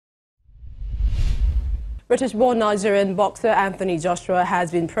British-born Nigerian boxer Anthony Joshua has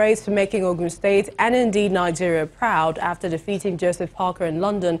been praised for making Ogun State and indeed Nigeria proud after defeating Joseph Parker in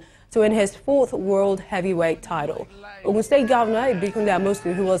London to win his 4th world heavyweight title. Ogun State Governor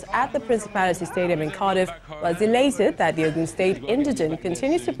Amosun, who was at the Principality Stadium in Cardiff, was elated that the Ogun State indigene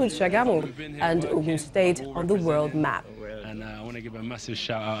continues to put Shagamu and Ogun State on the world map. And I want to give a massive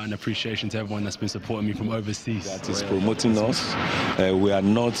shout out and appreciation to everyone that's been supporting me from overseas. That is promoting us. We are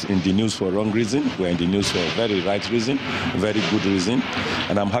not in the news for wrong reason. We're in the news for a very right reason, very good reason.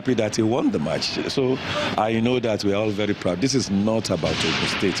 And I'm happy that he won the match. So I know that we're all very proud. This is not about Ogun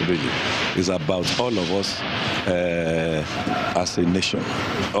State, really. It's about all of us as a nation.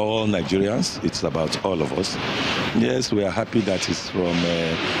 All Nigerians, it's about all of us. Yes, we are happy that it's from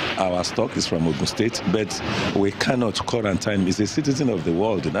our stock is from Ogun State, but we cannot quarantine. He's a citizen of the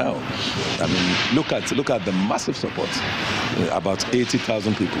world now. I mean, look at the massive support. About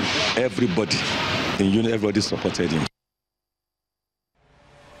 80,000 people. Everybody in unit, everybody supported him.